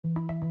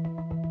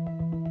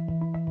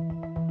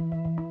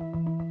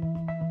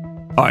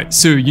Alright,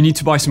 so you need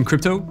to buy some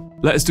crypto?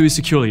 Let us do it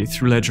securely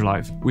through Ledger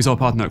Live with our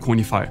partner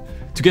Coinify.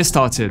 To get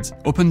started,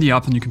 open the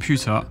app on your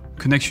computer,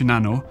 connect your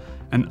Nano,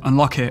 and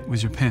unlock it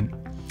with your PIN.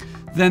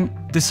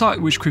 Then decide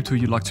which crypto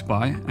you'd like to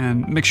buy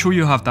and make sure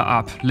you have the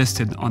app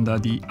listed under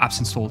the Apps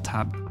Installed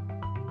tab.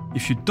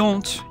 If you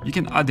don't, you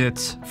can add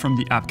it from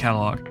the app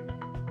catalog.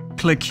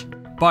 Click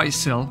Buy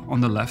Sell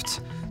on the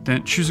left,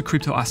 then choose a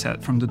crypto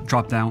asset from the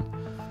drop-down.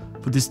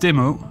 For this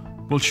demo,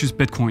 we'll choose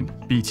Bitcoin,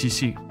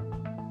 BTC.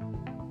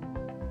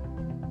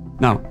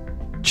 Now,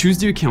 choose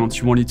the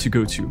account you want it to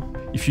go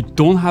to. If you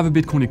don't have a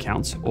Bitcoin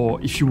account,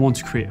 or if you want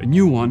to create a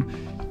new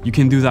one, you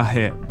can do that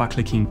here by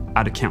clicking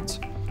Add Account.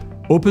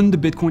 Open the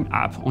Bitcoin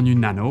app on your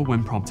Nano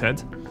when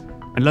prompted,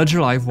 and Ledger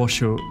Live will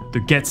show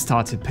the Get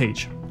Started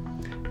page.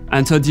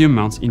 Enter the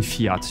amount in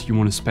fiat you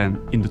want to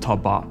spend in the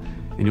top bar,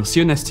 and you'll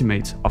see an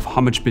estimate of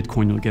how much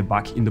Bitcoin you'll get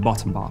back in the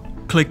bottom bar.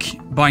 Click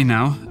Buy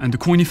Now, and the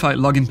Coinify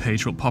login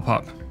page will pop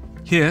up.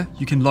 Here,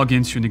 you can log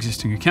into an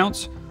existing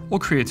account or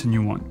create a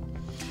new one.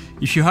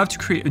 If you have to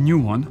create a new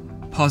one,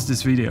 pause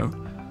this video,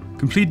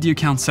 complete the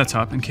account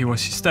setup and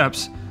KYC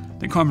steps,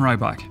 then come right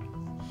back.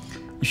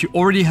 If you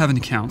already have an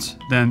account,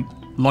 then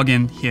log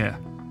in here.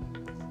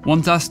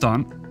 Once that's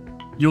done,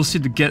 you'll see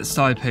the Get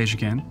Started page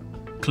again.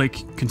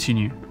 Click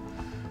Continue.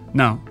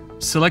 Now,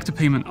 select a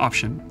payment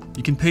option.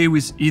 You can pay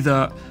with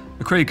either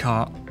a credit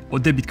card or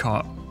debit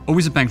card, or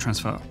with a bank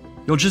transfer.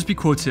 You'll just be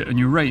quoted a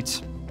new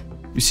rate.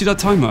 You see that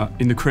timer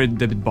in the credit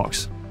debit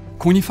box.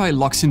 Coinify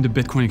locks in the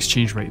Bitcoin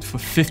exchange rate for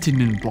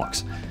 15-minute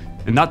blocks,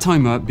 and that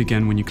timer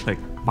began when you click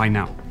Buy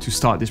Now to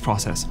start this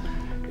process.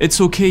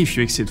 It's okay if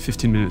you exceed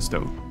 15 minutes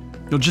though.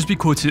 You'll just be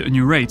quoted a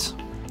new rate,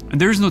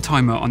 and there is no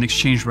timer on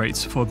exchange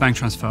rates for a bank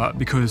transfer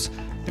because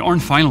they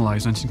aren't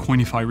finalized until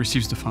Coinify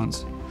receives the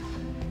funds.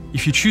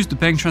 If you choose the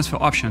bank transfer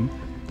option,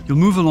 you'll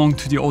move along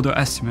to the order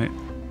estimate.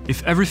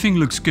 If everything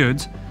looks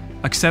good,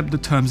 accept the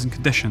terms and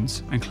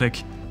conditions and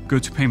click Go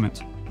to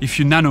Payment. If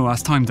your Nano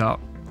has timed out,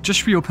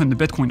 just reopen the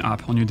Bitcoin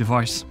app on your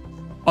device.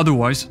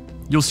 Otherwise,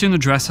 you'll see an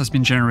address has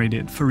been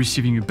generated for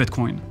receiving your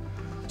Bitcoin.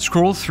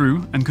 Scroll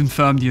through and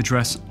confirm the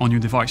address on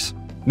your device.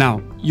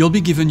 Now, you'll be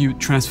given your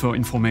transfer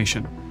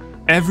information.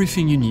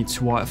 Everything you need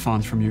to wire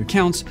funds from your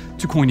account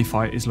to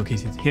Coinify is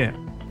located here.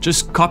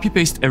 Just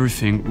copy-paste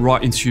everything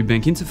right into your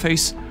bank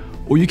interface,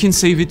 or you can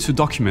save it to a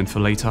document for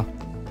later.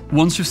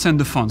 Once you've sent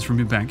the funds from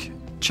your bank,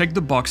 check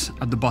the box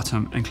at the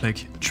bottom and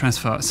click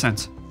Transfer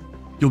Sent.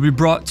 You'll be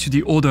brought to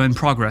the Order in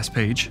Progress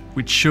page,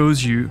 which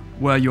shows you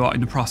where you are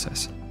in the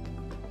process.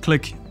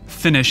 Click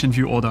Finish and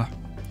View Order,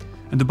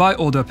 and the Buy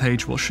Order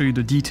page will show you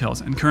the details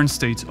and current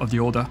state of the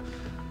order.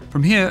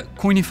 From here,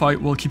 Coinify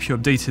will keep you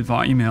updated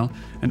via email,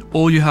 and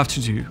all you have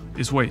to do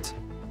is wait.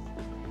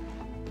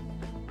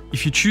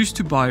 If you choose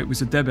to buy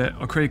with a debit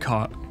or credit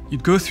card,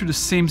 you'd go through the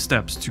same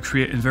steps to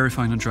create and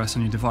verify an address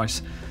on your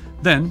device.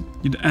 Then,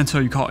 you'd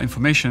enter your card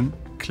information,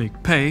 click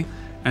Pay,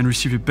 and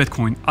receive your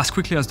Bitcoin as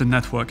quickly as the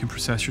network can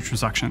process your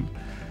transaction,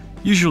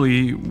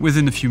 usually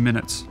within a few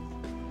minutes.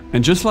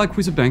 And just like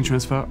with a bank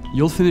transfer,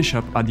 you'll finish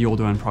up at the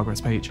Order in Progress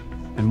page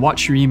and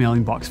watch your email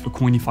inbox for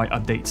Coinify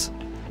updates.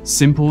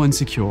 Simple and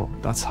secure,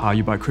 that's how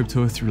you buy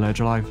crypto through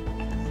Ledger Live.